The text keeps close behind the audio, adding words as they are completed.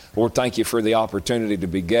Lord, thank you for the opportunity to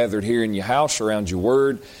be gathered here in your house around your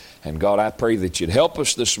word. And God, I pray that you'd help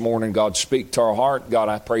us this morning. God, speak to our heart. God,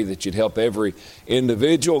 I pray that you'd help every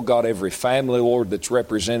individual, God, every family, Lord, that's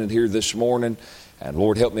represented here this morning. And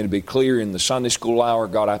Lord, help me to be clear in the Sunday school hour.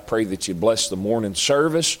 God, I pray that you'd bless the morning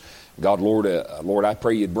service. God, Lord, I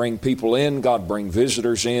pray you'd bring people in. God, bring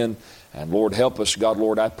visitors in. And Lord, help us. God,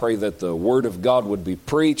 Lord, I pray that the Word of God would be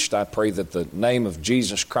preached. I pray that the name of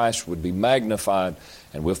Jesus Christ would be magnified.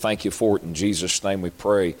 And we'll thank you for it. In Jesus' name we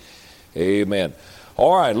pray. Amen.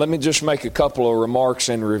 All right, let me just make a couple of remarks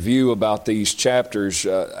in review about these chapters.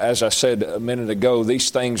 As I said a minute ago, these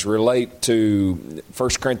things relate to 1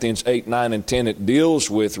 Corinthians 8, 9, and 10. It deals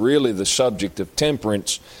with really the subject of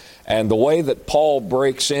temperance. And the way that Paul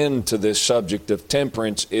breaks into this subject of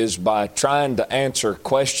temperance is by trying to answer a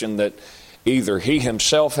question that either he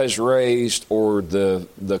himself has raised or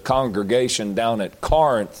the congregation down at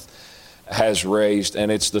Corinth has raised, and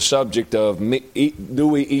it's the subject of do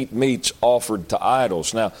we eat meats offered to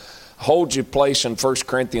idols? Now, hold your place in 1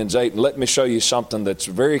 Corinthians 8, and let me show you something that's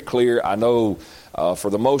very clear. I know for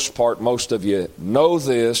the most part, most of you know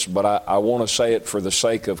this, but I want to say it for the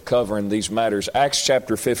sake of covering these matters. Acts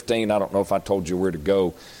chapter 15, I don't know if I told you where to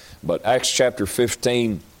go, but Acts chapter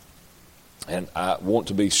 15, and I want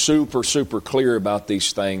to be super, super clear about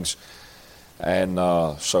these things. And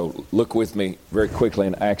so look with me very quickly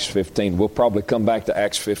in Acts 15. We'll probably come back to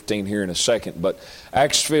Acts 15 here in a second. But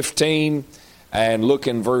Acts 15, and look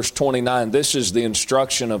in verse 29. This is the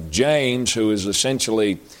instruction of James, who is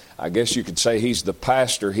essentially, I guess you could say he's the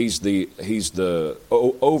pastor. He's the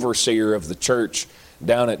overseer of the church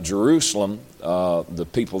down at Jerusalem, the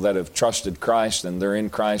people that have trusted Christ and they're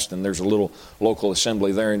in Christ, and there's a little local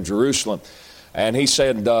assembly there in Jerusalem. And he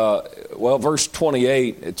said, verse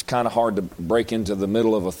 28, it's kind of hard to break into the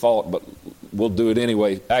middle of a thought, but we'll do it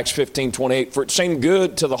anyway. Acts 15:28, for it seemed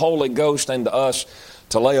good to the Holy Ghost and to us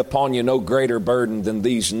to lay upon you no greater burden than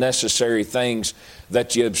these necessary things,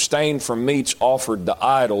 that you abstain from meats offered to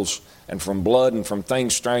idols, and from blood, and from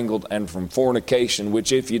things strangled, and from fornication, from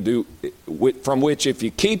which if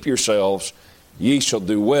you keep yourselves, ye shall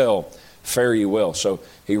do well, fare ye well. So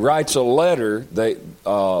he writes a letter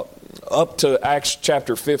up to Acts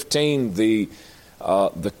chapter 15, the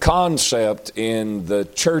concept in the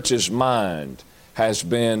church's mind has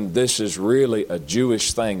been, this is really a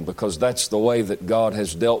Jewish thing, because that's the way that God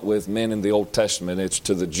has dealt with men in the Old Testament. It's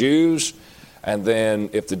to the Jews, and then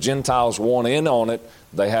if the Gentiles want in on it,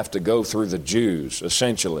 they have to go through the Jews,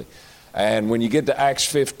 essentially. And when you get to Acts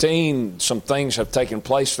 15, some things have taken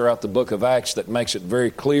place throughout the book of Acts that makes it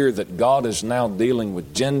very clear that God is now dealing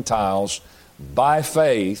with Gentiles by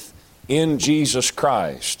faith in Jesus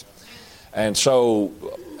Christ. And so,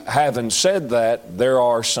 having said that, there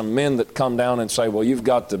are some men that come down and say, well, you've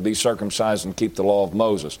got to be circumcised and keep the law of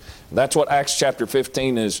Moses. That's what Acts chapter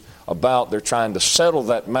 15 is about. They're trying to settle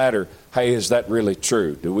that matter. Hey, is that really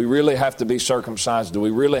true? Do we really have to be circumcised? Do we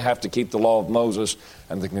really have to keep the law of Moses?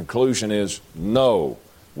 And the conclusion is, no,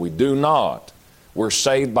 we do not. We're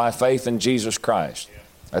saved by faith in Jesus Christ.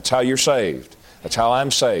 That's how you're saved. That's how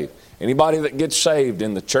I'm saved. Anybody that gets saved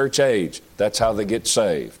in the church age, that's how they get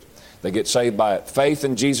saved. They get saved by faith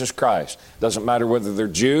in Jesus Christ. Doesn't matter whether they're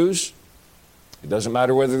Jews. It doesn't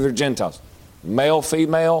matter whether they're Gentiles. Male,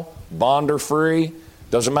 female, bond or free.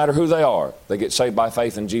 Doesn't matter who they are. They get saved by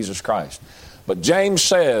faith in Jesus Christ. But James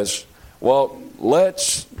says, well,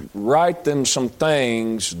 let's write them some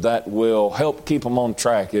things that will help keep them on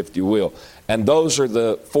track, if you will. And those are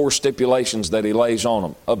the 4 stipulations that he lays on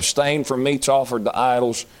them. Abstain from meats offered to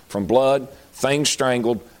idols, from blood, things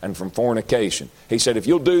strangled, and from fornication. He said, if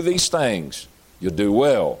you'll do these things, you'll do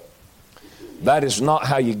well. That is not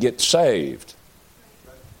how you get saved.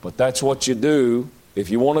 But that's what you do. If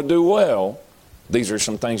you want to do well, these are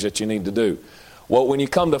some things that you need to do. Well, when you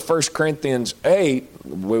come to 1 Corinthians 8,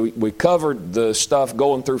 we covered the stuff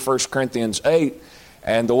going through 1 Corinthians 8,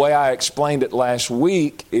 and the way I explained it last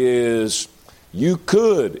week is you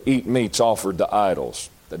could eat meats offered to idols.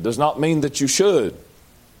 That does not mean that you should.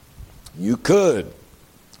 You could.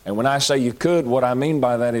 And when I say you could, what I mean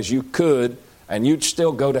by that is you could, and you'd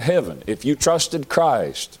still go to heaven if you trusted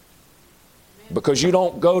Christ. Because you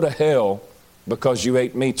don't go to hell because you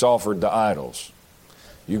ate meats offered to idols.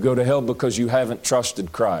 You go to hell because you haven't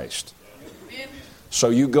trusted Christ. So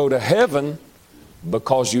you go to heaven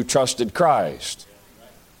because you trusted Christ.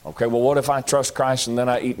 Okay, well, what if I trust Christ and then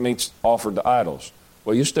I eat meats offered to idols?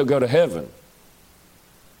 Well, you still go to heaven.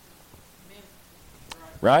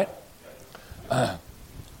 Right?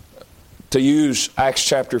 To use Acts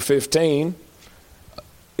chapter 15,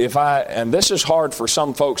 and this is hard for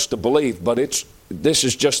some folks to believe, but this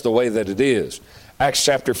is just the way that it is. Acts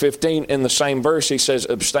chapter 15, in the same verse, he says,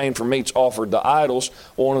 abstain from meats offered to idols.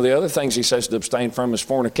 One of the other things he says to abstain from is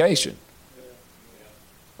fornication.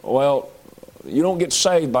 Well, you don't get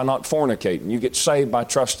saved by not fornicating. You get saved by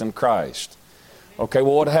trusting Christ. Okay,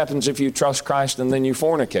 well, what happens if you trust Christ and then you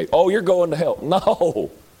fornicate? Oh, you're going to hell.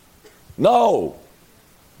 No. No.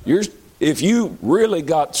 If you really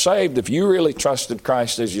got saved, if you really trusted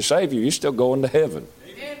Christ as your Savior, you're still going to heaven.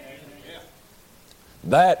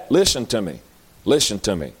 Listen to me. Listen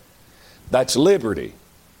to me. That's liberty.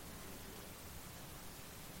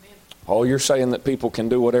 Oh, you're saying that people can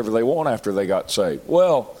do whatever they want after they got saved.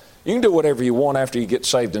 Well, you can do whatever you want after you get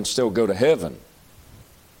saved and still go to heaven.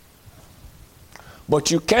 But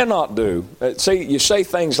you cannot do, see, you say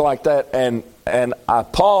things like that, and I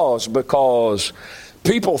pause because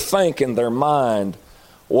people think in their mind,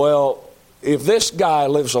 well, if this guy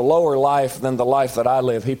lives a lower life than the life that I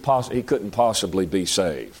live, he couldn't possibly be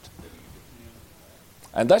saved.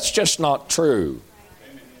 And that's just not true.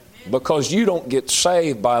 Because you don't get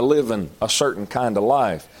saved by living a certain kind of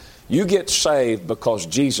life. You get saved because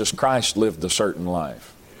Jesus Christ lived a certain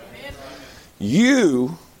life.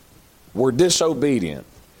 You were disobedient.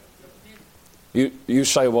 You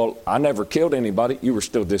say, well, I never killed anybody. You were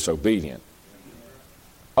still disobedient.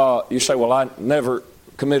 You say, well, I never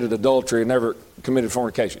committed adultery, never committed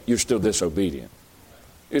fornication. You're still disobedient.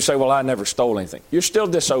 You say, well, I never stole anything. You're still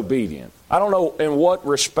disobedient. I don't know in what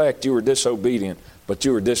respect you were disobedient, but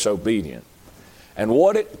you were disobedient. And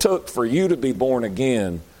what it took for you to be born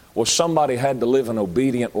again was somebody had to live an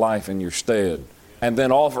obedient life in your stead and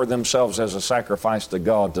then offer themselves as a sacrifice to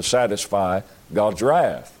God to satisfy God's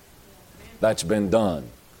wrath. That's been done.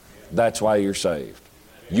 That's why you're saved.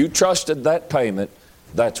 You trusted that payment.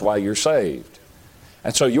 That's why you're saved.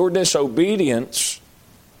 And so your disobedience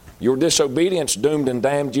doomed and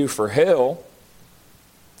damned you for hell.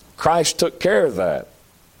 Christ took care of that.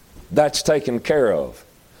 That's taken care of.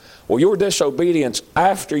 Well, your disobedience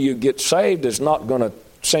after you get saved is not going to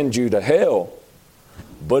send you to hell,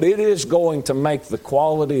 but it is going to make the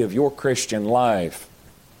quality of your Christian life,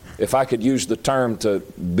 if I could use the term to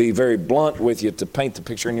be very blunt with you, to paint the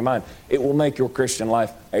picture in your mind, it will make your Christian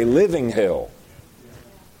life a living hell.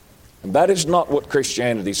 And that is not what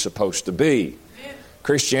Christianity is supposed to be.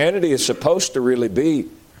 Christianity is supposed to really be,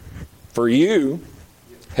 for you,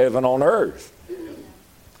 heaven on earth.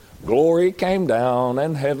 Glory came down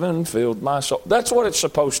and heaven filled my soul. That's what it's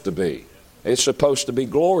supposed to be. It's supposed to be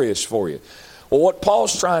glorious for you. Well, what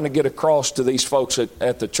Paul's trying to get across to these folks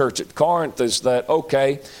at the church at Corinth is that,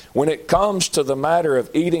 okay, when it comes to the matter of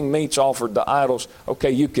eating meats offered to idols, okay,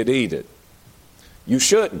 you could eat it. You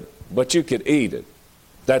shouldn't, but you could eat it.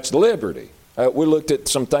 That's liberty. We looked at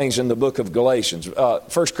some things in the book of Galatians. 1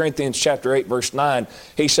 Corinthians chapter 8, verse 9,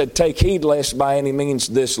 he said, take heed lest by any means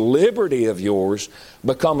this liberty of yours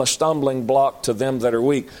become a stumbling block to them that are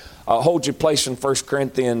weak. Hold your place in 1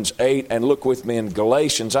 Corinthians 8 and look with me in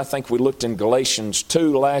Galatians. I think we looked in Galatians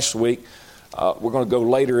 2 last week. We're going to go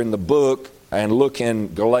later in the book and look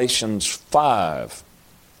in Galatians 5.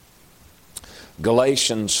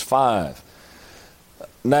 Galatians 5.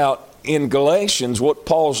 Now, in Galatians, what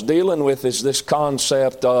Paul's dealing with is this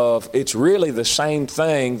concept of it's really the same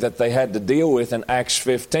thing that they had to deal with in Acts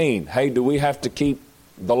 15. Hey, do we have to keep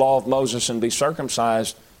the law of Moses and be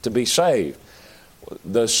circumcised to be saved?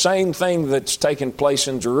 The same thing that's taken place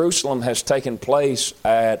in Jerusalem has taken place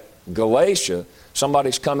at Galatia.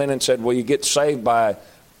 Somebody's come in and said, well, you get saved by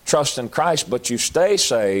trusting Christ, but you stay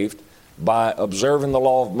saved by observing the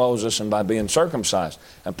law of Moses and by being circumcised.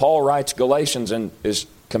 And Paul writes Galatians and is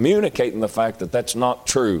communicating the fact that that's not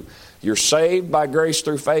true. You're saved by grace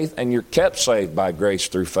through faith, and you're kept saved by grace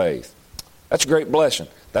through faith. That's a great blessing.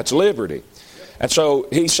 That's liberty. And so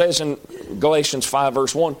he says in Galatians 5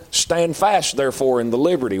 verse 1, stand fast therefore in the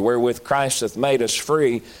liberty wherewith Christ hath made us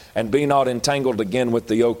free, and be not entangled again with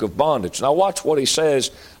the yoke of bondage. Now watch what he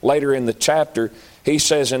says later in the chapter. He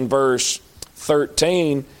says in verse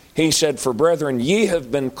 13, he said, for brethren, ye have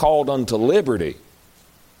been called unto liberty.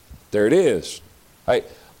 There it is. Hey,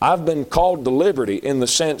 I've been called to liberty in the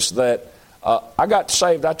sense that I got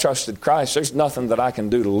saved, I trusted Christ. There's nothing that I can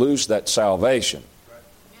do to lose that salvation.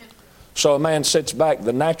 So a man sits back.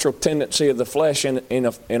 The natural tendency of the flesh in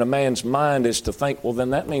a man's mind is to think, well, then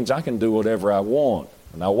that means I can do whatever I want.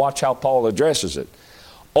 Now watch how Paul addresses it.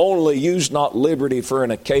 Only use not liberty for an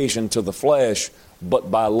occasion to the flesh, but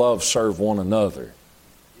by love serve one another.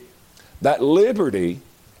 That liberty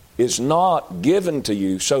is not given to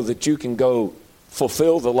you so that you can go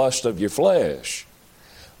fulfill the lust of your flesh.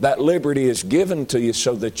 That liberty is given to you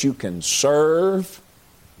so that you can serve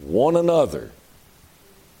one another.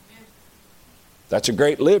 That's a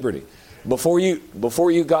great liberty. Before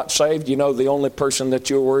you got saved, you know the only person that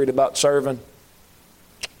you were worried about serving?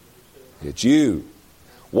 It's you.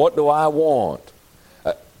 What do I want?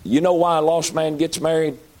 You know why a lost man gets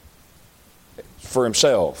married? For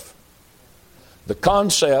himself. The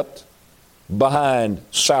concept behind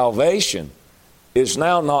salvation is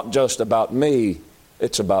now not just about me,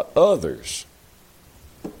 it's about others.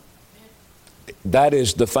 That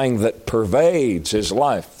is the thing that pervades his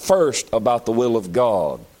life. First, about the will of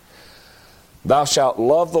God. Thou shalt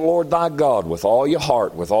love the Lord thy God with all your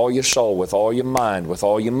heart, with all your soul, with all your mind, with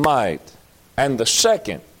all your might. And the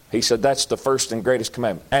second, he said that's the first and greatest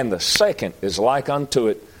commandment. And the second is like unto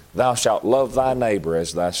it, thou shalt love thy neighbor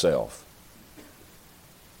as thyself.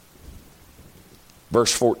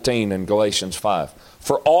 Verse 14 in Galatians 5.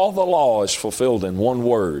 For all the law is fulfilled in one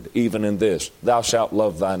word, even in this, thou shalt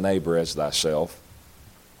love thy neighbor as thyself.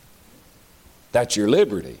 That's your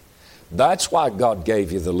liberty. That's why God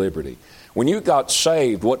gave you the liberty. When you got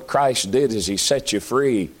saved, what Christ did is he set you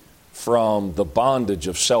free from the bondage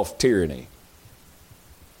of self-tyranny.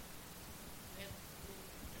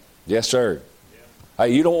 Yes, sir.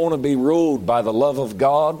 Hey, you don't want to be ruled by the love of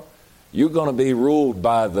God. You're going to be ruled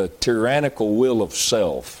by the tyrannical will of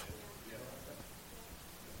self.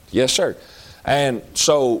 Yes, sir. And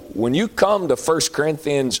so when you come to 1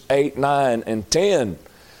 Corinthians 8, 9, and 10,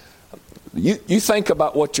 you think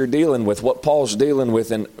about what you're dealing with, what Paul's dealing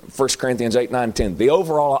with in 1 Corinthians 8, 9, 10. The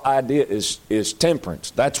overall idea is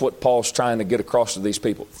temperance. That's what Paul's trying to get across to these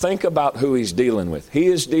people. Think about who he's dealing with. He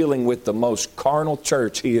is dealing with the most carnal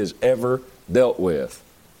church he has ever dealt with.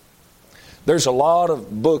 There's a lot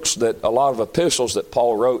of books, a lot of epistles that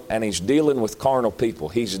Paul wrote, and he's dealing with carnal people.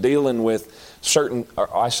 He's dealing with certain,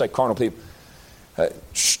 or I say carnal people,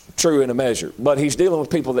 true in a measure, but he's dealing with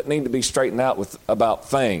people that need to be straightened out about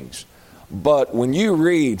things. But when you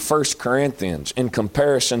read 1 Corinthians in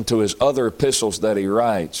comparison to his other epistles that he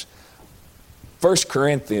writes, 1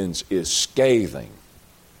 Corinthians is scathing.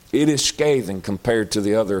 It is scathing compared to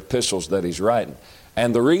the other epistles that he's writing.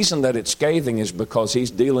 And the reason that it's scathing is because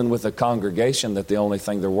he's dealing with a congregation that the only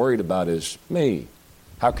thing they're worried about is me.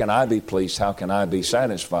 How can I be pleased? How can I be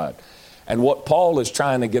satisfied? And what Paul is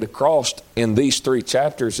trying to get across in these 3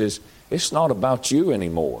 chapters is it's not about you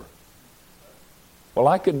anymore. Well,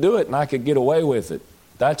 I could do it and I could get away with it.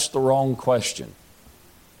 That's the wrong question.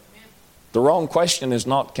 The wrong question is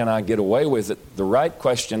not, can I get away with it? The right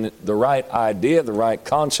question, the right idea, the right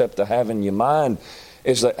concept to have in your mind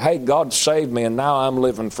is that, hey, God saved me and now I'm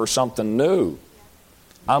living for something new.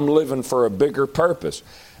 I'm living for a bigger purpose.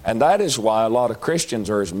 And that is why a lot of Christians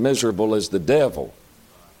are as miserable as the devil.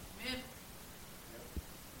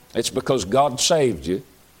 It's because God saved you.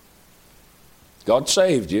 God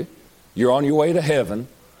saved you. You're on your way to heaven.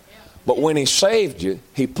 But when he saved you,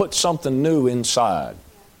 he put something new inside.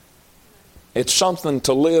 It's something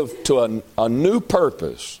to live to a new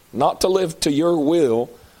purpose. Not to live to your will,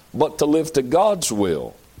 but to live to God's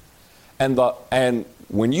will. And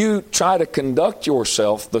when you try to conduct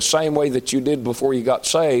yourself the same way that you did before you got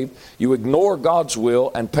saved, you ignore God's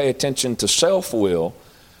will and pay attention to self-will,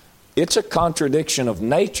 it's a contradiction of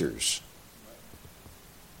natures.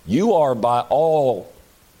 You are by all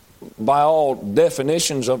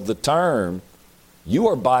definitions of the term, you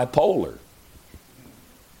are bipolar.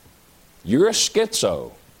 You're a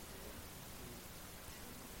schizo.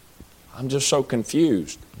 I'm just so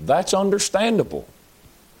confused. That's understandable.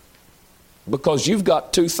 Because you've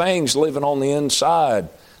got 2 things living on the inside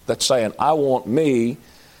that's saying, I want me,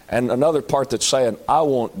 and another part that's saying, I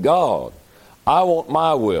want God. I want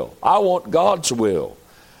my will. I want God's will.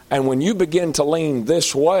 And when you begin to lean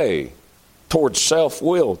this way, towards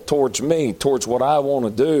self-will, towards me, towards what I want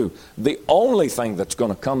to do, the only thing that's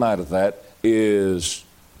going to come out of that is,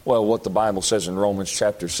 well, what the Bible says in Romans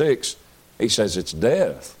chapter 6. He says it's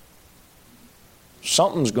death.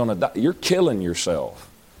 Something's going to die. You're killing yourself.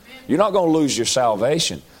 You're not going to lose your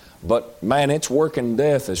salvation. But, man, it's working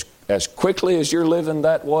death as quickly as you're living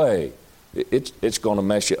that way. It's going to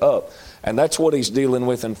mess you up. And that's what he's dealing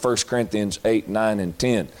with in 1 Corinthians 8, 9, and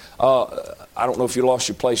 10. I don't know if you lost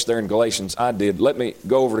your place there in Galatians. I did. Let me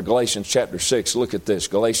go over to Galatians chapter 6. Look at this.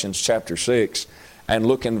 Galatians chapter 6. And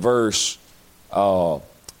look in verse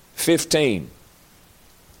 15.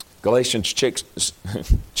 Galatians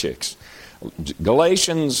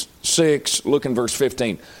Galatians 6, look in verse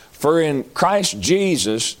 15. For in Christ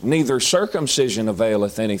Jesus neither circumcision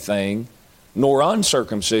availeth anything, nor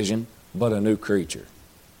uncircumcision, but a new creature.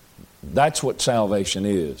 That's what salvation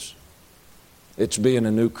is. It's being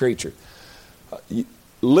a new creature.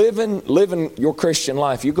 Living your Christian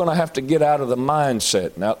life, you're going to have to get out of the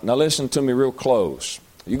mindset. Now listen to me real close.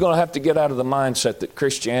 You're going to have to get out of the mindset that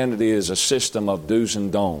Christianity is a system of do's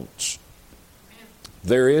and don'ts.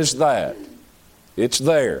 There is that. It's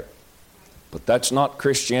there. But that's not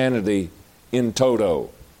Christianity in toto.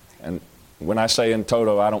 And when I say in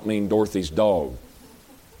toto, I don't mean Dorothy's dog.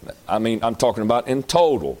 I'm talking about in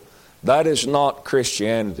total. That is not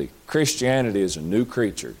Christianity. Christianity is a new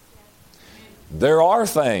creature. There are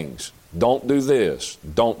things. Don't do this.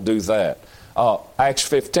 Don't do that. Acts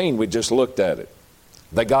 15, we just looked at it.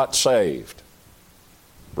 They got saved.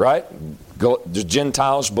 Right? The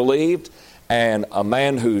Gentiles believed. And a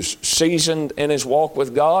man who's seasoned in his walk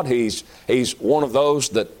with God, he's one of those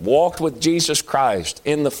that walked with Jesus Christ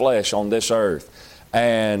in the flesh on this earth.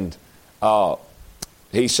 And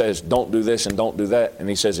he says, don't do this and don't do that. And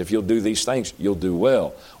he says, if you'll do these things, you'll do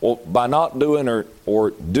well. Well, by not doing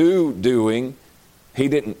or doing,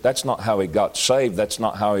 that's not how he got saved. That's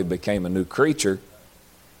not how he became a new creature.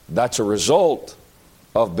 That's a result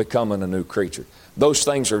of becoming a new creature. Those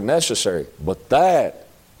things are necessary, but that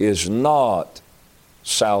is not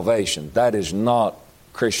salvation. That is not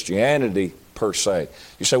Christianity per se.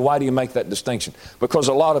 You say, why do you make that distinction? Because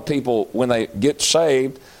a lot of people, when they get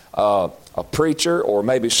saved, a preacher or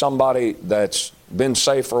maybe somebody that's been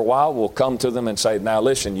saved for a while will come to them and say, now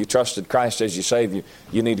listen, you trusted Christ as your Savior.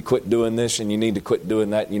 You need to quit doing this and you need to quit doing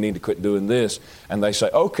that and you need to quit doing this. And they say,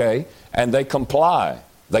 okay. And they comply.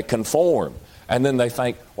 They conform. And then they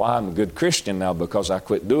think, well, I'm a good Christian now because I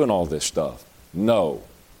quit doing all this stuff. No.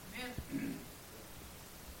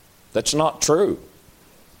 That's not true.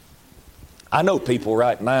 I know people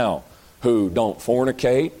right now who don't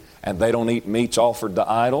fornicate and they don't eat meats offered to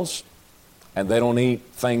idols and they don't eat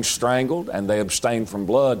things strangled and they abstain from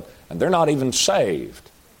blood and they're not even saved.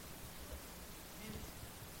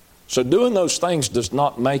 So doing those things does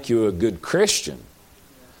not make you a good Christian.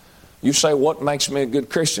 You say, what makes me a good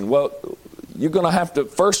Christian? Well, you're going to have to,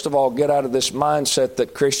 first of all, get out of this mindset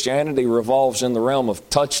that Christianity revolves in the realm of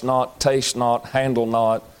touch not, taste not, handle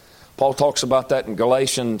not. Paul talks about that in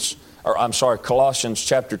Colossians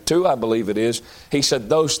chapter 2, I believe it is. He said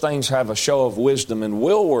those things have a show of wisdom and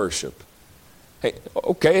will worship. Hey,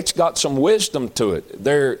 okay, it's got some wisdom to it.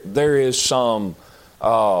 There is some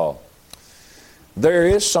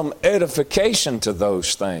edification to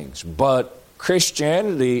those things, but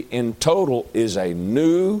Christianity in total is a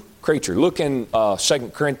new creature. Look in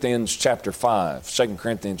 2 Corinthians chapter 5. 2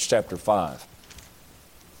 Corinthians chapter 5.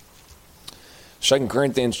 2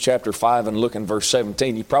 Corinthians chapter 5 and look in verse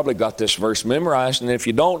 17. You probably got this verse memorized, and if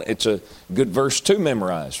you don't, it's a good verse to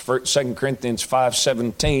memorize. 2 Corinthians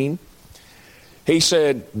 5:17. He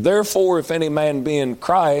said, therefore, if any man be in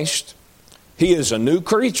Christ, he is a new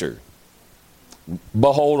creature.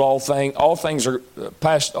 Behold, all things are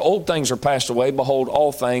passed, old things are passed away. Behold,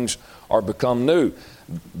 all things are become new.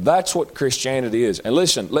 That's what Christianity is. And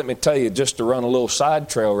listen, let me tell you, just to run a little side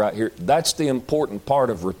trail right here, that's the important part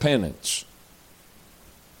of repentance.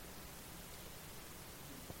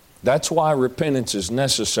 That's why repentance is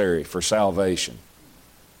necessary for salvation.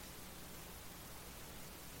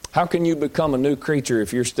 How can you become a new creature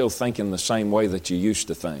if you're still thinking the same way that you used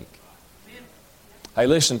to think? Hey,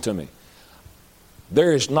 listen to me.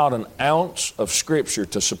 There is not an ounce of Scripture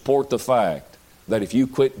to support the fact that if you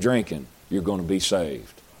quit drinking, you're going to be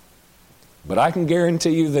saved. But I can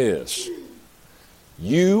guarantee you this.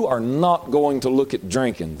 You are not going to look at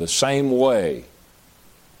drinking the same way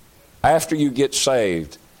after you get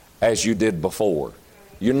saved as you did before.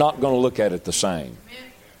 You're not going to look at it the same.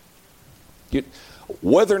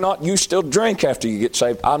 Whether or not you still drink after you get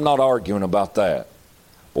saved, I'm not arguing about that.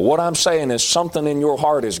 But what I'm saying is something in your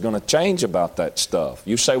heart is going to change about that stuff.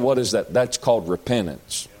 You say, what is that? That's called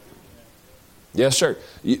repentance. Yes, sir.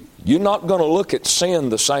 You're not going to look at sin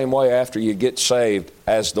the same way after you get saved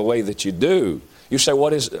as the way that you do. You say,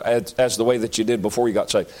 what is as the way that you did before you got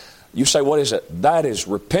saved? You say, what is it? That is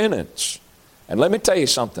repentance. And let me tell you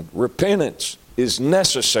something. Repentance is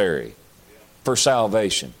necessary for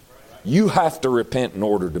salvation. You have to repent in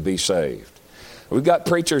order to be saved. We've got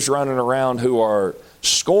preachers running around who are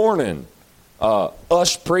scorning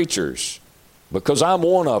us preachers because I'm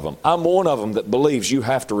one of them. I'm one of them that believes you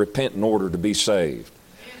have to repent in order to be saved.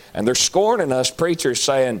 And they're scorning us preachers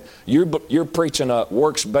saying, you're preaching a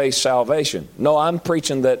works-based salvation. No, I'm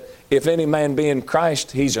preaching that if any man be in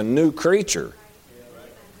Christ, he's a new creature.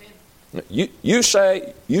 You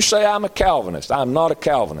say I'm a Calvinist. I'm not a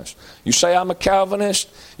Calvinist. You say I'm a Calvinist.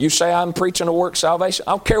 You say I'm preaching a work salvation.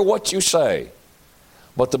 I don't care what you say.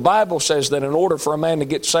 But the Bible says that in order for a man to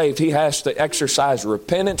get saved, he has to exercise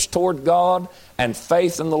repentance toward God and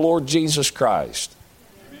faith in the Lord Jesus Christ.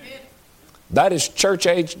 That is church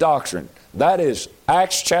age doctrine. That is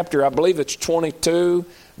Acts chapter, I believe it's 22.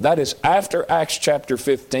 That is after Acts chapter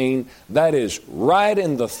 15. That is right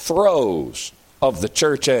in the throes of the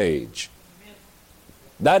church age.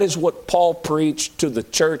 That is what Paul preached to the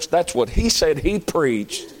church. That's what he said he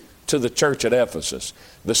preached to the church at Ephesus.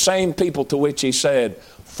 The same people to which he said,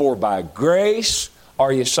 "For by grace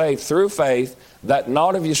are you saved through faith, that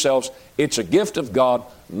not of yourselves, it's a gift of God,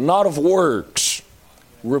 not of works."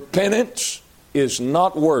 Repentance is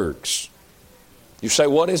not works. You say,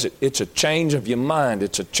 what is it? It's a change of your mind.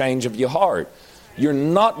 It's a change of your heart. You're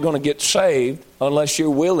not going to get saved unless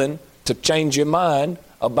you're willing to change your mind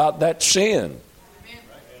about that sin.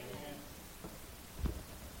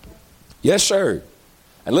 Yes, sir.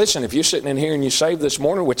 And listen, if you're sitting in here and you're saved this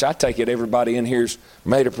morning, which I take it everybody in here's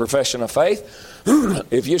made a profession of faith,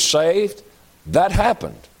 if you're saved, that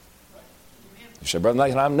happened. You say, Brother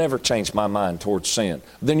Nathan, I've never changed my mind towards sin.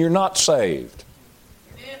 Then you're not saved.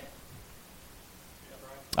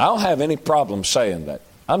 I don't have any problem saying that.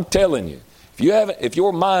 I'm telling you, if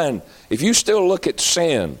you still look at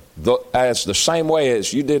sin as the same way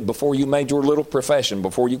as you did before you made your little profession,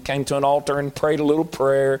 before you came to an altar and prayed a little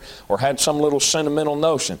prayer or had some little sentimental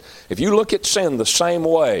notion, if you look at sin the same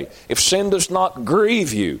way, if sin does not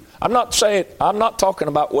grieve you, I'm not talking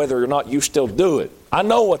about whether or not you still do it. I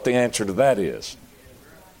know what the answer to that is.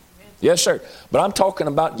 Yes, sir. But I'm talking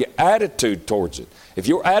about your attitude towards it. If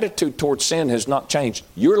your attitude towards sin has not changed,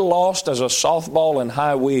 you're lost as a softball in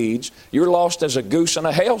high weeds. You're lost as a goose in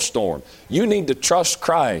a hailstorm. You need to trust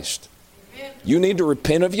Christ. You need to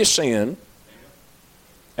repent of your sin.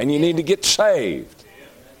 And you need to get saved.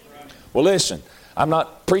 Well, listen, I'm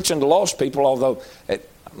not preaching to lost people, although I'm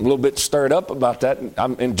a little bit stirred up about that.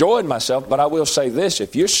 I'm enjoying myself, but I will say this.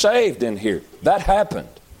 If you're saved in here, that happened.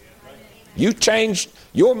 You changed,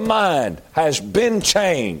 your mind has been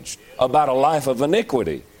changed about a life of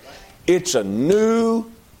iniquity. It's a new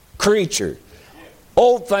creature.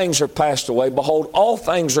 Old things are passed away. Behold, all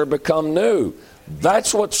things are become new.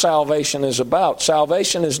 That's what salvation is about.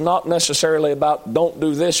 Salvation is not necessarily about don't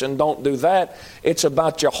do this and don't do that. It's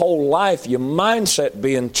about your whole life, your mindset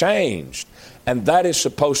being changed. And that is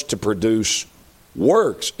supposed to produce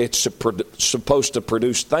works. It's supposed to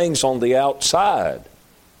produce things on the outside.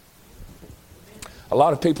 A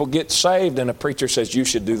lot of people get saved and a preacher says you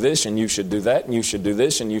should do this and you should do that and you should do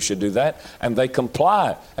this and you should do that, and they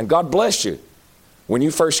comply. And God bless you. When you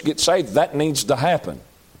first get saved, that needs to happen.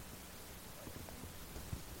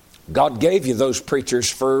 God gave you those preachers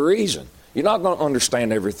for a reason. You're not going to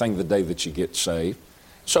understand everything the day that you get saved.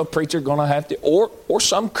 So a preacher going to have to, or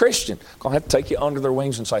some Christian, going to have to take you under their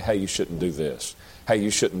wings and say, hey, you shouldn't do this. Hey, you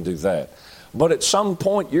shouldn't do that. But at some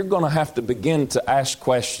point, you're going to have to begin to ask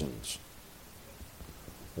questions.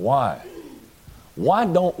 Why? Why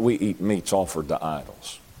don't we eat meats offered to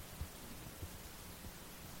idols?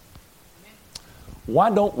 Why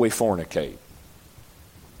don't we fornicate?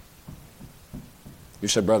 You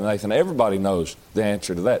said, Brother Nathan, everybody knows the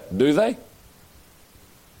answer to that. Do they?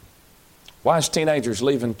 Why is teenagers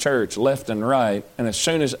leaving church left and right, and as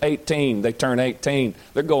soon as they turn 18,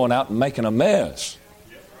 they're going out and making a mess?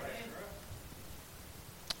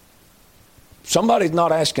 Somebody's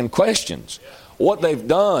not asking questions. What they've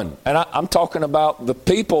done, and I'm talking about the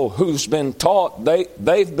people who's been taught,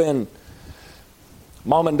 they've been,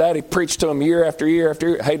 mom and daddy preached to them year after year after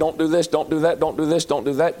year, hey, don't do this, don't do that, don't do this, don't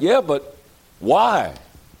do that. Yeah, but why?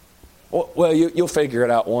 Well, you'll figure it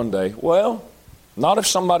out one day. Well, not if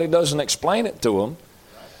somebody doesn't explain it to them.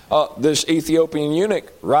 This Ethiopian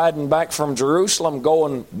eunuch riding back from Jerusalem,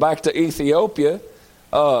 going back to Ethiopia,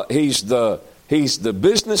 he's the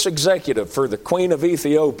business executive for the Queen of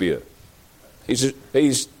Ethiopia.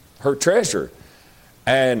 He's her treasurer.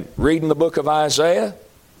 And reading the book of Isaiah,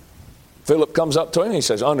 Philip comes up to him and he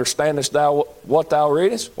says, understandest thou what thou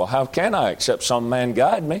readest? Well, how can I except some man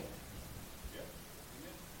guide me?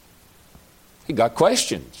 He got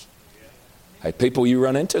questions. Hey, people you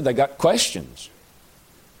run into, they got questions.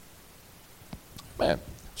 Man,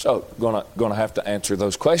 so gonna have to answer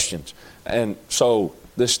those questions. And so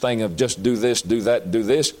this thing of just do this, do that, do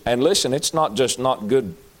this. And listen, it's not just not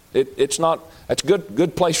good. It's a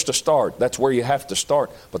good place to start. That's where you have to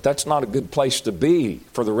start. But that's not a good place to be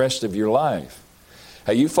for the rest of your life.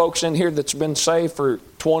 Hey, you folks in here that's been saved for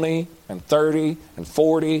 20 and 30 and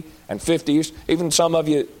 40 and 50 years, even some of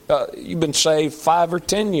you, you've been saved 5 or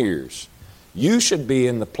 10 years. You should be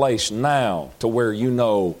in the place now to where you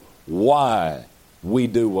know why we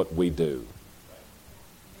do what we do.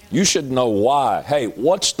 You should know why. Hey,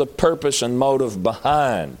 what's the purpose and motive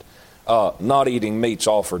behind not eating meats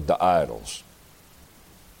offered to idols?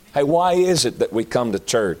 Hey, why is it that we come to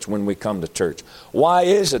church when we come to church? Why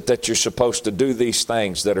is it that you're supposed to do these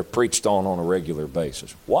things that are preached on a regular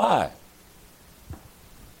basis? Why?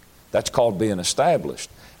 That's called being established.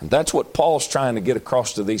 And that's what Paul's trying to get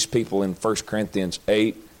across to these people in 1 Corinthians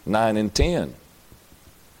 8, 9, and 10.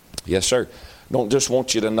 Yes, sir. Don't just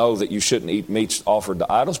want you to know that you shouldn't eat meats offered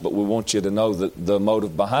to idols, but we want you to know the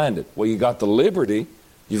motive behind it. Well, you got the liberty,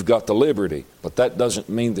 you've got the liberty, but that doesn't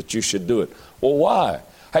mean that you should do it. Well, why?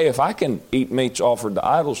 Hey, if I can eat meats offered to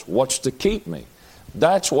idols, what's to keep me?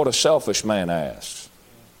 That's what a selfish man asks.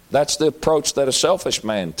 That's the approach that a selfish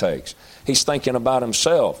man takes. He's thinking about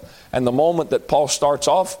himself. And the moment that Paul starts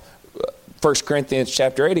off 1 Corinthians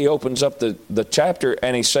chapter 8, he opens up the chapter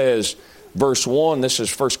and he says, verse 1, this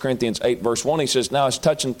is 1 Corinthians 8, verse 1, he says, now as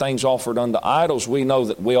touching things offered unto idols, we know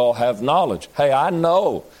that we all have knowledge. Hey, I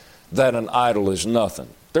know that an idol is nothing.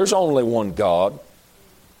 There's only one God.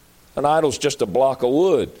 An idol's just a block of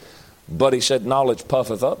wood. But he said, knowledge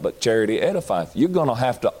puffeth up, but charity edifieth. You're going to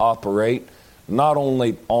have to operate not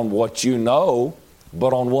only on what you know,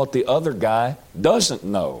 but on what the other guy doesn't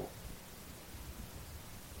know.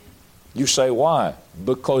 You say, why?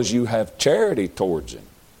 Because you have charity towards him.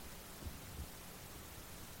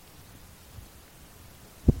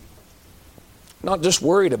 Not just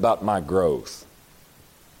worried about my growth.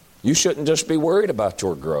 You shouldn't just be worried about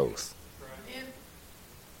your growth.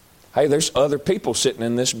 Hey, there's other people sitting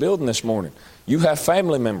in this building this morning. You have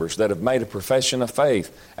family members that have made a profession of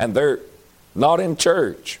faith, and they're not in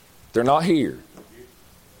church. They're not here.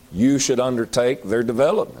 You should undertake their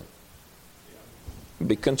development.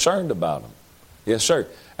 Be concerned about them. Yes, sir.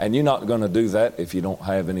 And you're not going to do that if you don't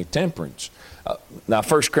have any temperance. Now,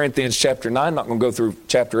 1 Corinthians chapter 9, I'm not going to go through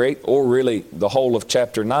chapter 8 or really the whole of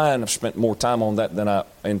chapter 9. I've spent more time on that than I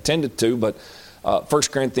intended to, but 1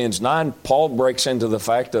 Corinthians 9, Paul breaks into the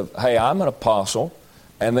fact of, hey, I'm an apostle,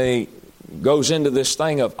 and then he goes into this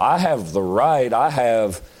thing of, I have the right,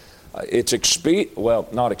 it's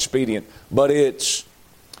not expedient, but it's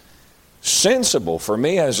sensible for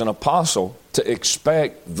me as an apostle to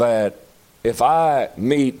expect that if I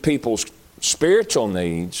meet people's spiritual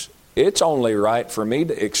needs, it's only right for me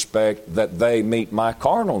to expect that they meet my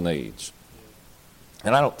carnal needs.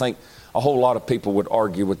 And I don't think a whole lot of people would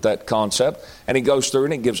argue with that concept. And he goes through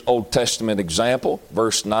and he gives Old Testament example.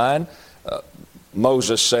 Verse 9,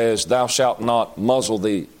 Moses says, thou shalt not muzzle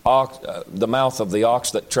the mouth of the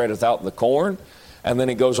ox that treadeth out the corn. And then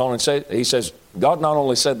he goes on and he says, God not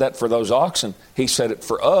only said that for those oxen, he said it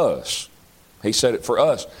for us. He said it for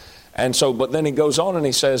us. And so, but then he goes on and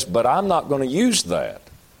he says, but I'm not going to use that.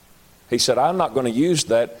 He said, I'm not going to use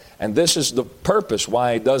that. And this is the purpose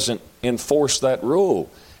why he doesn't enforce that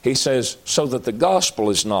rule. He says, so that the gospel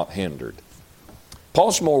is not hindered.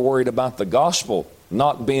 Paul's more worried about the gospel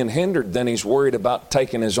not being hindered than he's worried about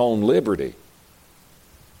taking his own liberty.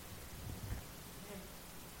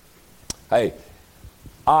 Hey,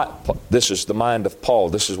 this is the mind of Paul.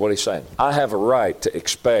 This is what he's saying. I have a right to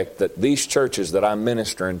expect that these churches that I'm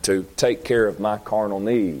ministering to take care of my carnal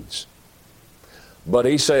needs. But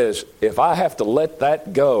he says, if I have to let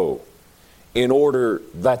that go in order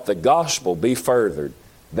that the gospel be furthered,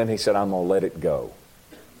 then he said, I'm going to let it go.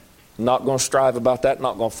 Not going to strive about that,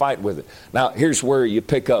 not going to fight with it. Now, here's where you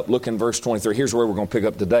pick up. Look in verse 23. Here's where we're going to pick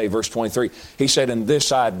up today, verse 23. He said, and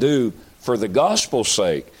this I do for the gospel's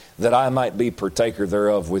sake, that I might be partaker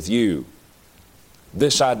thereof with you.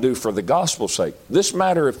 This I do for the gospel's sake. This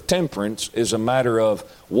matter of temperance is a matter of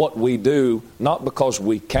what we do, not because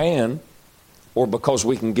we can or because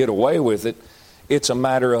we can get away with it. It's a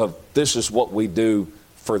matter of this is what we do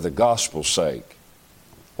for the gospel's sake.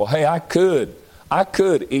 Well, hey, I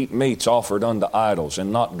could eat meats offered unto idols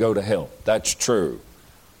and not go to hell. That's true.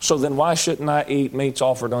 So then why shouldn't I eat meats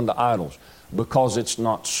offered unto idols? Because it's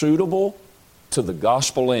not suitable to the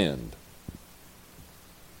gospel end.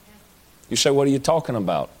 You say, what are you talking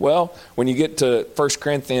about? Well, when you get to 1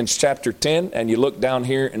 Corinthians chapter 10 and you look down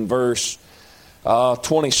here in verse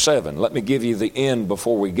 27, let me give you the end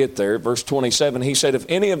before we get there. Verse 27, he said, if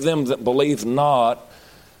any of them that believe not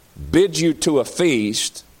bid you to a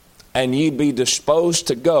feast, and ye be disposed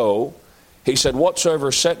to go, he said, whatsoever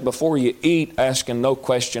set before you eat, asking no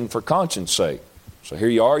question for conscience sake. So here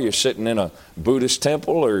you are, you're sitting in a Buddhist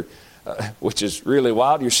temple, or which is really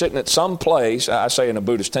wild. You're sitting at some place, I say in a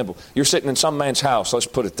Buddhist temple, you're sitting in some man's house, let's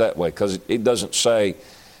put it that way, because it doesn't say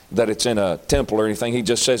that it's in a temple or anything. He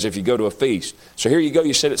just says if you go to a feast. So here you go,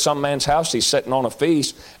 you sit at some man's house, he's sitting on a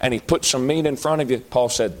feast, and he puts some meat in front of you. Paul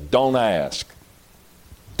said, don't ask.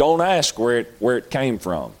 Don't ask where it came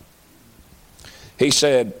from. He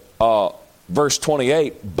said, verse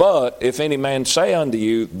 28, but if any man say unto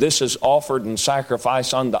you, this is offered in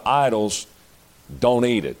sacrifice unto idols, don't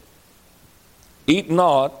eat it. Eat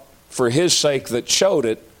not for his sake that showed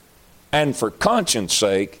it, and for conscience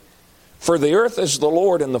sake, for the earth is the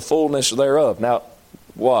Lord and the fullness thereof. Now,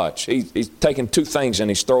 watch. He's taking two things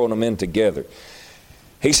and he's throwing them in together.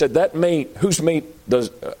 He said, that meat, who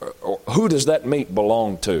does that meat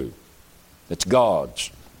belong to? It's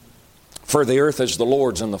God's. For the earth is the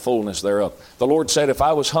Lord's and the fullness thereof. The Lord said, if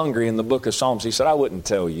I was hungry in the book of Psalms, he said, I wouldn't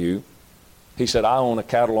tell you. He said, I own a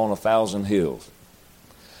cattle on 1,000 hills.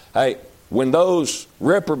 Hey, when those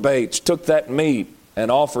reprobates took that meat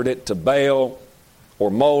and offered it to Baal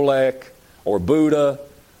or Molech or Buddha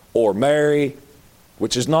or Mary,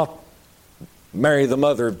 which is not Mary the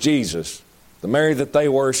mother of Jesus, the Mary that they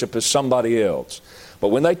worship is somebody else. But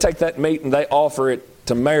when they take that meat and they offer it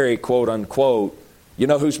to Mary, quote unquote, you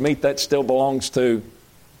know whose meat that still belongs to?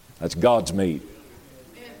 That's God's meat.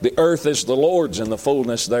 The earth is the Lord's and the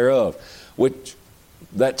fullness thereof. Which,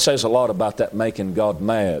 that says a lot about that making God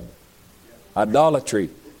mad. Idolatry.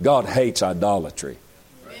 God hates idolatry.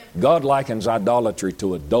 God likens idolatry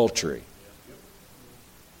to adultery.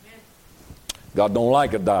 God don't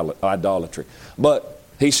like idolatry. But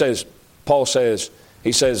he says, Paul says,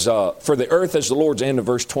 he says, for the earth is the Lord's, end of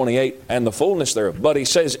verse 28, and the fullness thereof. But he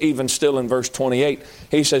says, even still in verse 28,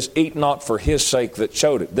 he says, eat not for his sake that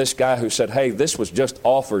showed it. This guy who said, hey, this was just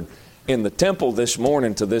offered in the temple this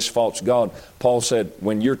morning to this false god. Paul said,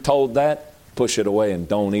 when you're told that, push it away and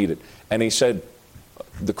don't eat it. And he said,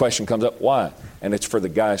 the question comes up, why? And it's for the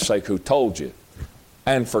guy's sake who told you.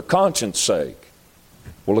 And for conscience sake.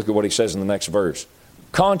 Well, look at what he says in the next verse.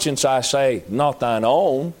 Conscience, I say, not thine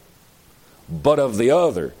own, but of the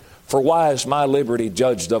other. For why is my liberty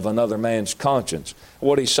judged of another man's conscience?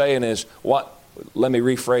 What he's saying is, let me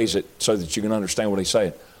rephrase it so that you can understand what he's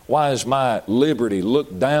saying. Why is my liberty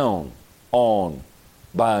looked down on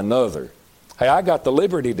by another? Hey, I got the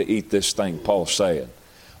liberty to eat this thing, Paul's saying.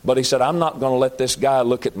 But he said, I'm not going to let this guy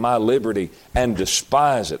look at my liberty and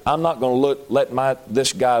despise it. I'm not going to let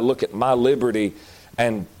this guy look at my liberty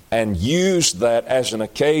and use that as an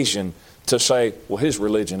occasion to say, well, his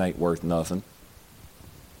religion ain't worth nothing.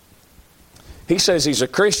 He says he's a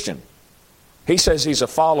Christian. He says he's a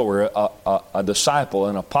follower, a disciple,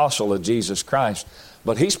 an apostle of Jesus Christ.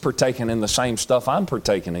 But he's partaking in the same stuff I'm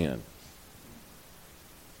partaking in.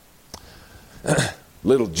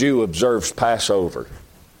 Little Jew observes Passover.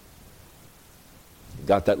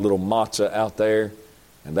 Got that little matzah out there,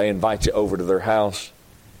 and they invite you over to their house.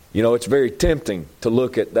 You know, it's very tempting to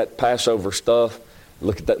look at that Passover stuff,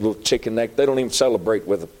 look at that little chicken neck. They don't even celebrate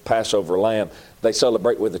with a Passover lamb. They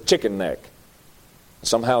celebrate with a chicken neck.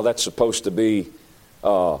 Somehow that's supposed to be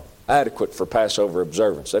adequate for Passover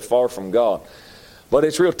observance. They're far from God. But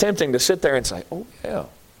it's real tempting to sit there and say, oh,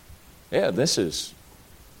 yeah, this is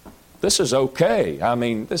okay. I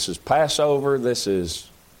mean, this is Passover. This is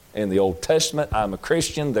in the Old Testament. I'm a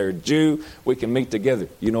Christian. They're a Jew. We can meet together.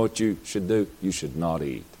 You know what you should do? You should not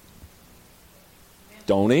eat.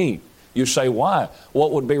 Don't eat. You say, why?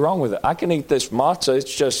 What would be wrong with it? I can eat this matzah.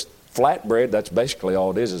 It's just flatbread. That's basically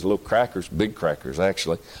all it is little crackers, big crackers,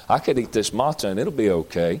 actually. I could eat this matzah and it'll be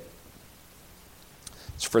okay.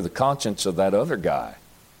 It's for the conscience of that other guy.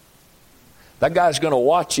 That guy's going to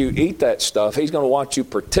watch you eat that stuff. He's going to watch you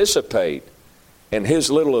participate in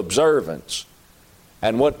his little observance.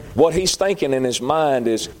 And what he's thinking in his mind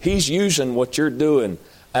is he's using what you're doing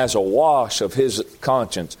as a wash of his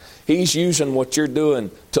conscience. He's using what you're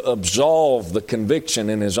doing to absolve the conviction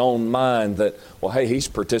in his own mind that, well, hey, he's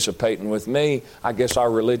participating with me. I guess our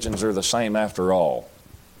religions are the same after all.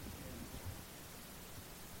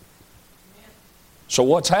 So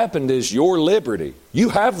what's happened is your liberty. You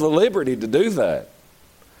have the liberty to do that.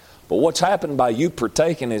 But what's happened by you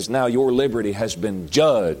partaking is now your liberty has been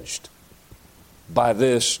judged by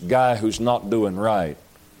this guy who's not doing right.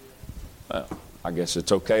 Well, I guess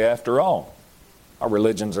it's okay after all. Our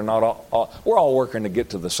religions are not all, we're all working to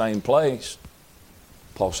get to the same place.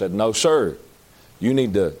 Paul said, no, sir. You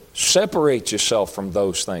need to separate yourself from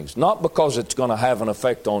those things. Not because it's going to have an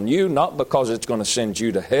effect on you, not because it's going to send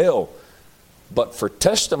you to hell, but for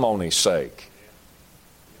testimony's sake.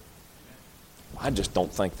 I just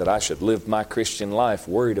don't think that I should live my Christian life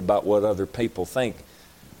worried about what other people think.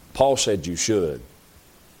 Paul said you should.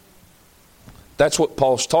 That's what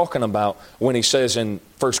Paul's talking about when he says in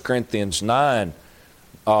 1 Corinthians 9,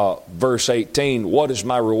 verse 18, what is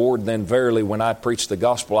my reward then? Verily, when I preach the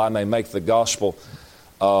gospel, I may make the gospel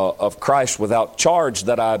of Christ without charge,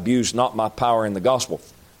 that I abuse not my power in the gospel.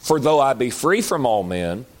 For though I be free from all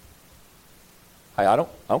men, hey, I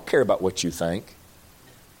don't care about what you think.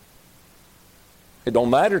 It don't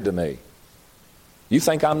matter to me. You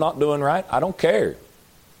think I'm not doing right? I don't care.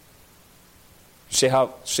 See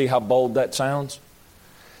how bold that sounds?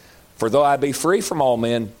 For though I be free from all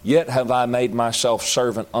men, yet have I made myself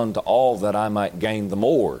servant unto all, that I might gain the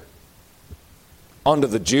more. Unto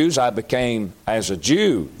the Jews I became as a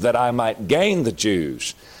Jew, that I might gain the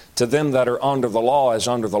Jews. To them that are under the law, as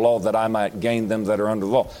under the law, that I might gain them that are under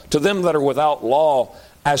the law. To them that are without law,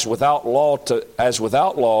 as without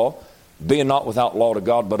law, being not without law to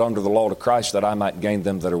God, but under the law to Christ, that I might gain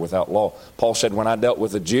them that are without law. Paul said, when I dealt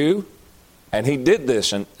with a Jew, and he did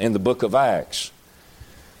this in the book of Acts.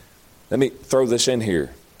 Let me throw this in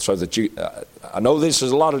here so that I know this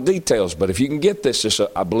is a lot of details, but if you can get this,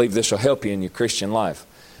 I believe this will help you in your Christian life.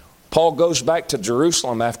 Paul goes back to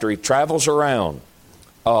Jerusalem after he travels around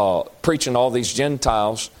preaching all these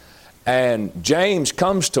Gentiles, and James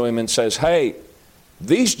comes to him and says, hey,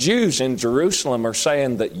 these Jews in Jerusalem are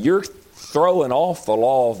saying that you're throwing off the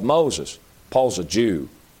law of Moses. Paul's a Jew.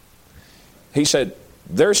 He said,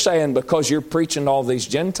 they're saying because you're preaching to all these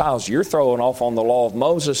Gentiles, you're throwing off on the law of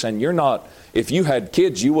Moses, and you're not, if you had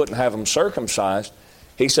kids, you wouldn't have them circumcised.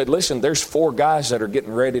 He said, listen, there's 4 guys that are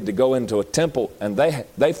getting ready to go into a temple, and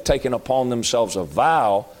they've taken upon themselves a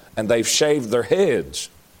vow, and they've shaved their heads.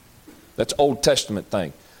 That's Old Testament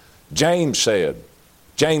thing. James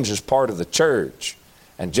is part of the church,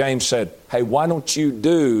 and James said, hey, why don't you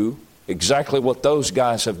do exactly what those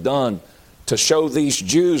guys have done to show these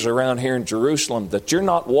Jews around here in Jerusalem that you're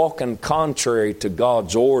not walking contrary to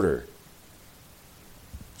God's order.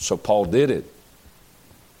 So Paul did it.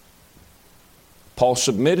 Paul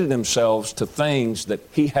submitted himself to things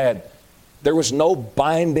that there was no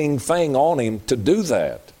binding thing on him to do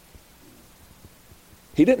that.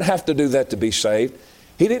 He didn't have to do that to be saved.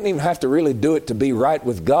 He didn't even have to really do it to be right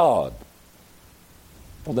with God.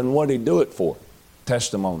 Well, then what did he do it for?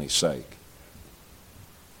 Testimony's sake.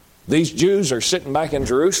 These Jews are sitting back in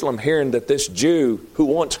Jerusalem hearing that this Jew who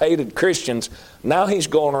once hated Christians, now he's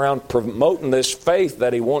going around promoting this faith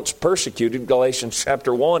that he once persecuted, Galatians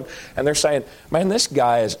chapter 1, and they're saying, man, this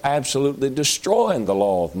guy is absolutely destroying the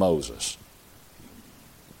law of Moses.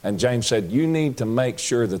 And James said, you need to make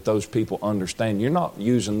sure that those people understand you're not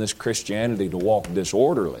using this Christianity to walk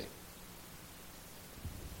disorderly.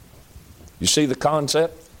 You see the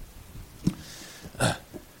concept?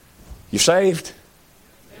 You saved?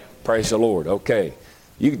 Praise the Lord. Okay.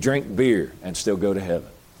 You drink beer and still go to heaven.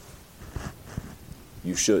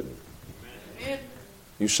 You shouldn't.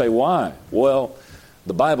 You say, why? Well,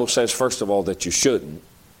 the Bible says, first of all, that you shouldn't.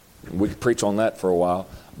 We could preach on that for a while,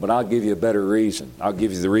 but I'll give you a better reason. I'll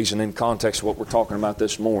give you the reason in context of what we're talking about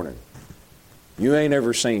this morning. You ain't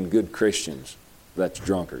ever seen good Christians that's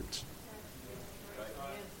drunkards.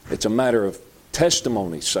 It's a matter of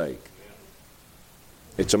testimony's sake.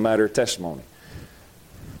 It's a matter of testimony.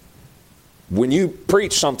 When you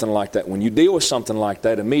preach something like that, when you deal with something like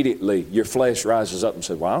that, immediately your flesh rises up and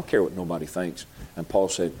says, well, I don't care what nobody thinks. And Paul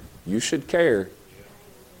said, you should care.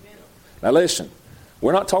 Now listen,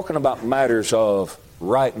 we're not talking about matters of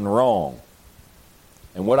right and wrong.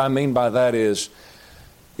 And what I mean by that is,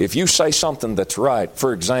 if you say something that's right,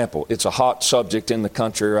 for example, it's a hot subject in the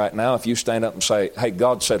country right now. If you stand up and say, hey,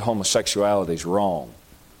 God said homosexuality is wrong,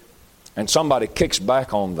 and somebody kicks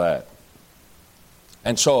back on that,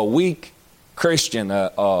 and so a weak Christian,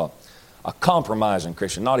 a compromising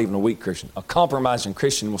Christian, not even a weak Christian, a compromising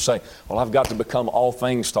Christian will say, well, I've got to become all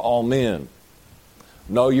things to all men.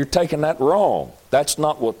 No, you're taking that wrong. That's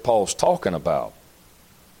not what Paul's talking about.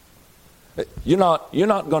 You're not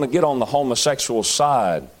going to get on the homosexual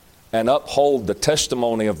side and uphold the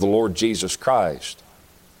testimony of the Lord Jesus Christ.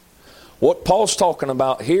 What Paul's talking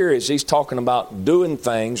about here is he's talking about doing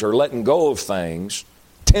things or letting go of things,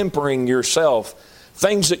 tempering yourself,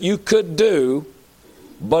 things that you could do,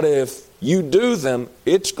 but if you do them,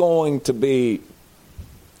 it's going to be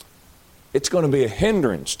a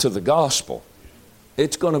hindrance to the gospel.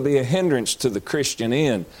 It's going to be a hindrance to the Christian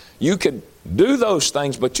end. You could do those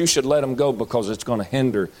things, but you should let them go because it's going to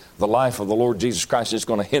hinder the life of the Lord Jesus Christ. It's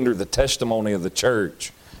going to hinder the testimony of the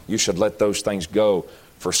church. You should let those things go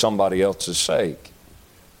for somebody else's sake.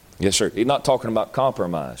 Yes, sir. He's not talking about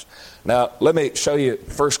compromise. Now, let me show you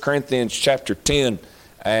 1 Corinthians chapter 10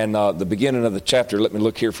 and the beginning of the chapter. Let me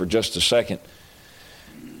look here for just a second.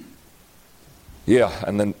 Yeah,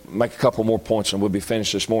 and then make a couple more points and we'll be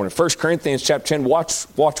finished this morning. 1 Corinthians chapter 10, watch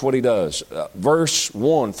what he does. Verse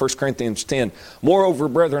 1, 1 Corinthians 10. Moreover,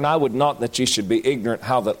 brethren, I would not that ye should be ignorant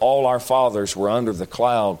how that all our fathers were under the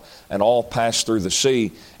cloud and all passed through the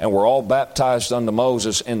sea and were all baptized unto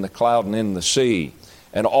Moses in the cloud and in the sea.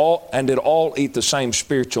 And did all eat the same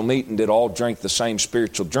spiritual meat and did all drink the same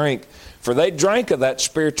spiritual drink. For they drank of that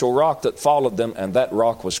spiritual rock that followed them, and that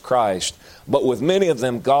rock was Christ. But with many of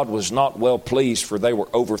them God was not well pleased, for they were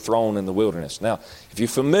overthrown in the wilderness. Now, if you're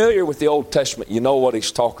familiar with the Old Testament, you know what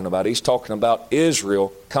he's talking about. He's talking about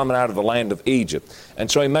Israel coming out of the land of Egypt. And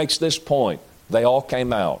so he makes this point. They all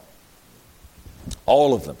came out.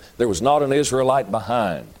 All of them. There was not an Israelite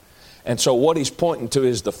behind. And so what he's pointing to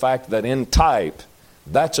is the fact that in type,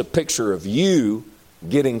 that's a picture of you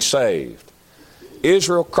getting saved.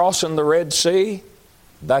 Israel crossing the Red Sea,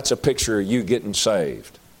 that's a picture of you getting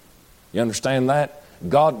saved. You understand that?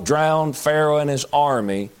 God drowned Pharaoh and his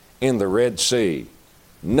army in the Red Sea.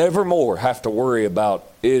 Never more have to worry about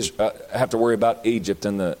Egypt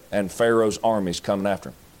and Pharaoh's armies coming after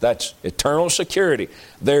him. That's eternal security.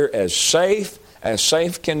 They're as safe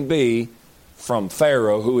can be from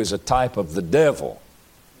Pharaoh, who is a type of the devil.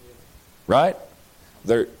 Right?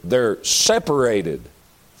 They're separated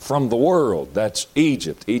from the world. That's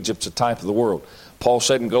Egypt. Egypt's a type of the world. Paul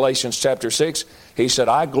said in Galatians chapter 6, he said,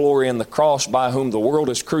 I glory in the cross by whom the world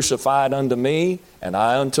is crucified unto me, and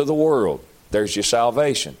I unto the world. There's your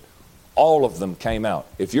salvation. All of them came out.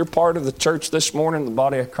 If you're part of the church this morning, the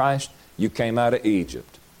body of Christ, you came out of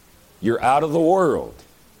Egypt. You're out of the world.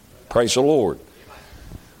 Praise the Lord.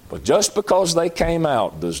 But just because they came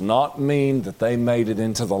out does not mean that they made it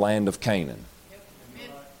into the land of Canaan.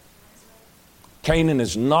 Canaan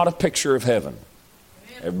is not a picture of heaven.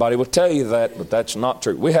 Everybody will tell you that, but that's not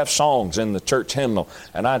true. We have songs in the church hymnal,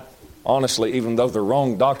 and I honestly, even though they're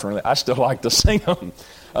wrong doctrinally, I still like to sing them.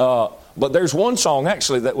 But there's one song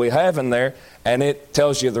actually that we have in there, and it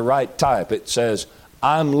tells you the right type. It says,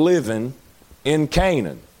 I'm living in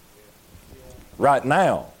Canaan right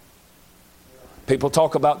now. People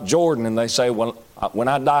talk about Jordan, and they say, well, when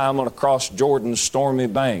I die, I'm going to cross Jordan's stormy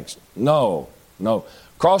banks. No.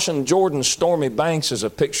 Crossing Jordan's stormy banks is a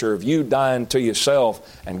picture of you dying to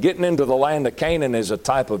yourself, and getting into the land of Canaan is a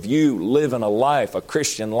type of you living a life, a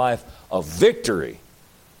Christian life of victory.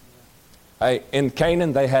 Hey, in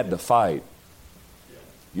Canaan, they had to fight.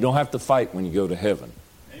 You don't have to fight when you go to heaven.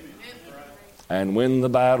 And when the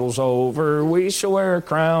battle's over, we shall wear a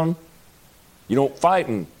crown. You don't fight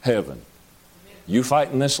in heaven. You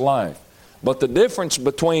fight in this life. But the difference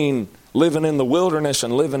between living in the wilderness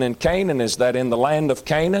and living in Canaan is that in the land of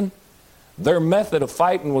Canaan, their method of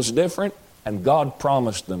fighting was different, and God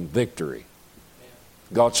promised them victory.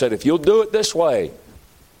 God said, if you'll do it this way,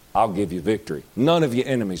 I'll give you victory. None of your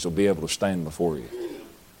enemies will be able to stand before you.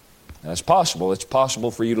 That's possible. It's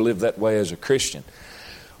possible for you to live that way as a Christian.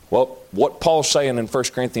 Well, what Paul's saying in 1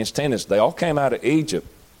 Corinthians 10 is they all came out of Egypt,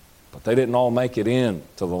 but they didn't all make it in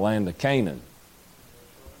to the land of Canaan.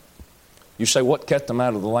 You say, what kept them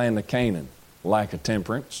out of the land of Canaan? Lack of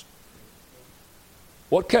temperance.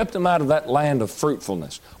 What kept them out of that land of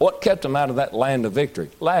fruitfulness? What kept them out of that land of victory?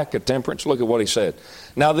 Lack of temperance. Look at what he said.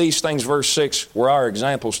 Now these things, verse 6, were our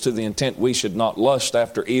examples to the intent we should not lust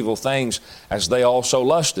after evil things as they also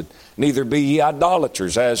lusted. Neither be ye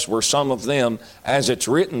idolaters, as were some of them. As it's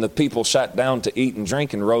written, the people sat down to eat and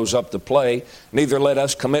drink and rose up to play. Neither let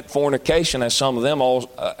us commit fornication, as some of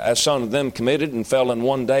them committed and fell in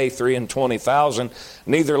one day 23,000.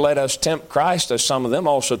 Neither let us tempt Christ, as some of them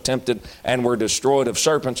also tempted and were destroyed of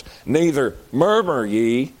serpents. Neither murmur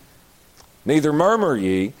ye.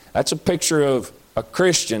 That's a picture of a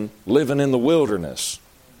Christian living in the wilderness.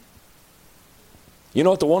 You know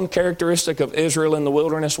what the one characteristic of Israel in the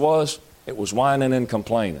wilderness was? It was whining and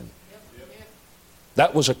complaining.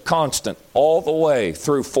 That was a constant all the way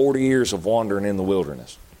through 40 years of wandering in the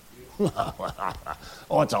wilderness.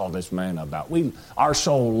 What's all this man about? Our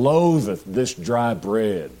soul loatheth this dry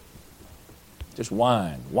bread. Just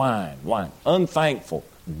whine. Unthankful,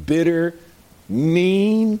 bitter,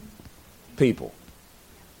 mean people.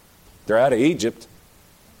 They're out of Egypt,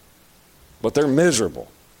 but they're miserable.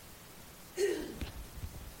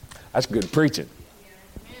 That's good preaching.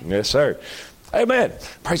 Yes, sir. Amen.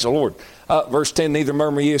 Praise the Lord. Verse 10, neither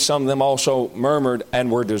murmur ye, some of them also murmured and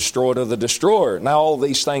were destroyed of the destroyer. Now all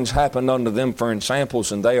these things happened unto them for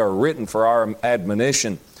ensamples, and they are written for our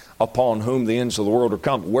admonition, upon whom the ends of the world are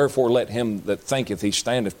come. Wherefore let him that thinketh he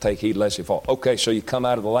standeth take heed lest he fall. Okay, so you come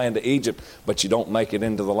out of the land of Egypt, but you don't make it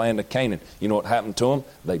into the land of Canaan. You know what happened to them?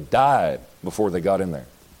 They died before they got in there.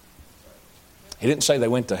 He didn't say they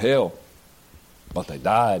went to hell, but they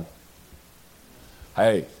died.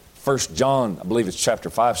 Hey, 1 John, I believe it's chapter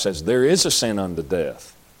 5, says there is a sin unto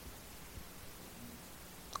death.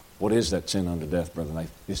 What is that sin unto death, Brother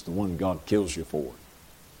Nathan? It's the one God kills you for.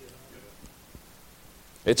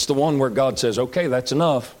 It's the one where God says, okay, that's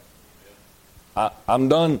enough. I'm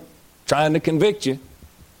done trying to convict you.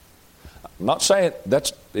 I'm not saying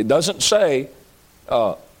it doesn't say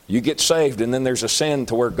you You get saved, and then there's a sin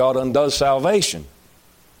to where God undoes salvation.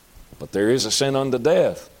 But there is a sin unto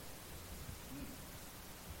death.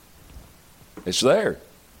 It's there.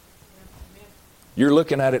 You're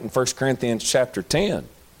looking at it in 1 Corinthians chapter 10.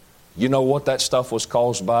 You know what that stuff was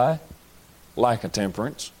caused by? Lack of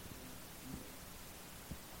temperance.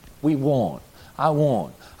 We want. I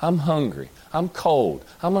want. I'm hungry. I'm cold.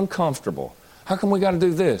 I'm uncomfortable. How come we got to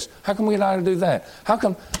do this? How come we got to do that? How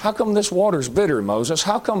come this water's bitter, Moses?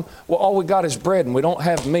 How come all we got is bread and we don't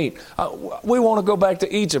have meat? We want to go back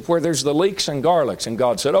to Egypt where there's the leeks and garlics. And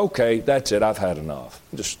God said, okay, that's it. I've had enough.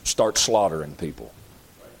 Just start slaughtering people.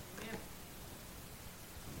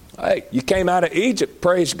 Hey, you came out of Egypt,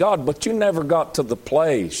 praise God, but you never got to the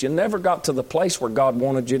place. You never got to the place where God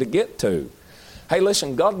wanted you to get to. Hey,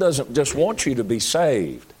 listen, God doesn't just want you to be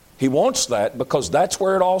saved. He wants that because that's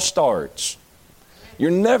where it all starts. You're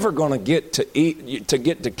never going to get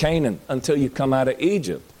to Canaan until you come out of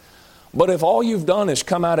Egypt. But if all you've done is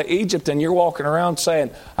come out of Egypt and you're walking around saying,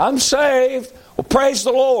 I'm saved, well, praise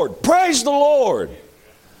the Lord, praise the Lord.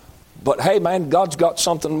 But hey, man, God's got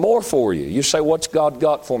something more for you. You say, what's God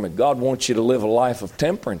got for me? God wants you to live a life of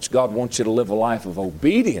temperance. God wants you to live a life of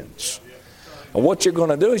obedience. And what you're going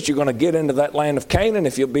to do is you're going to get into that land of Canaan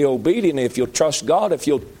if you'll be obedient, if you'll trust God, if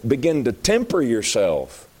you'll begin to temper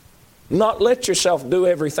yourself. Not let yourself do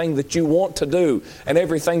everything that you want to do and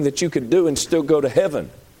everything that you could do and still go to heaven.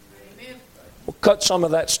 Well, cut some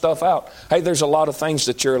of that stuff out. Hey, there's a lot of things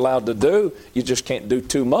that you're allowed to do. You just can't do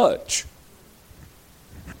too much.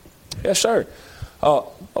 Yes, sir.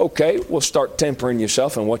 Okay, we'll start tempering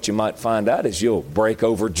yourself, and what you might find out is you'll break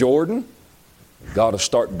over Jordan. God will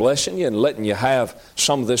start blessing you and letting you have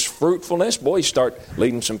some of this fruitfulness. Boy, you start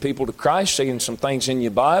leading some people to Christ, seeing some things in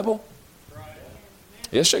your Bible.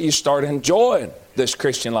 Yes, sir. You start enjoying this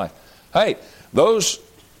Christian life. Hey, those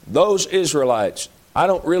Israelites, I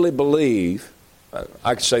don't really believe,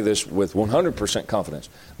 I can say this with 100% confidence,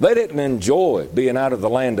 they didn't enjoy being out of the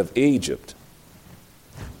land of Egypt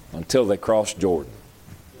until they crossed Jordan.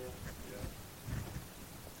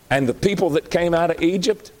 And the people that came out of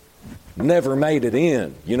Egypt never made it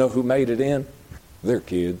in. You know who made it in? Their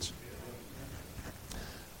kids.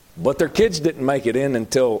 But their kids didn't make it in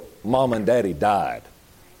until mom and daddy died.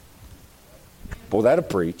 Boy, that'll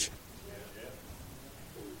preach.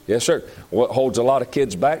 Yes, sir. What holds a lot of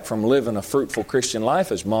kids back from living a fruitful Christian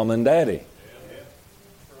life is mom and daddy.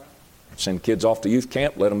 Send kids off to youth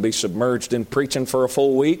camp, let them be submerged in preaching for a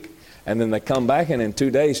full week, and then they come back, and in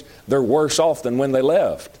 2 days, they're worse off than when they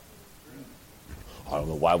left. I don't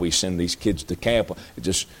know why we send these kids to camp. It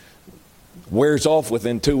just wears off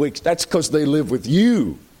within 2 weeks. That's because they live with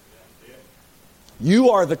you. You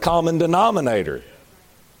are the common denominator.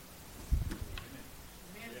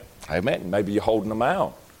 Amen. Maybe you're holding them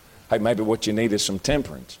out. Hey, maybe what you need is some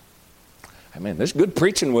temperance. Amen. There's good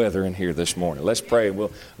preaching weather in here this morning. Let's pray and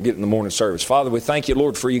we'll get in the morning service. Father, we thank you,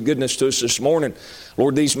 Lord, for your goodness to us this morning.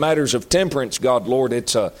 Lord, these matters of temperance, God, Lord,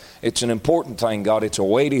 it's an important thing, God. It's a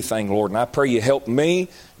weighty thing, Lord. And I pray you help me.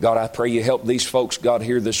 God, I pray you help these folks, God,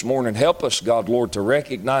 here this morning. Help us, God, Lord, to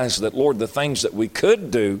recognize that, Lord, the things that we could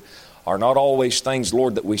do are not always things,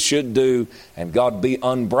 Lord, that we should do, and God, be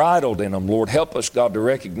unbridled in them. Lord, help us, God, to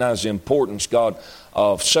recognize the importance, God,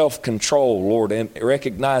 of self-control, Lord, and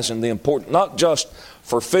recognizing the importance, not just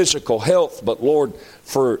for physical health, but, Lord,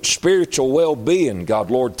 for spiritual well-being, God,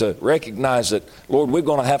 Lord, to recognize that, Lord, we're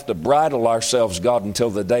going to have to bridle ourselves, God, until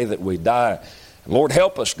the day that we die. And Lord,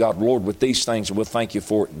 help us, God, Lord, with these things, and we'll thank you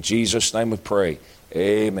for it. In Jesus' name we pray.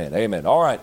 Amen. Amen. All right.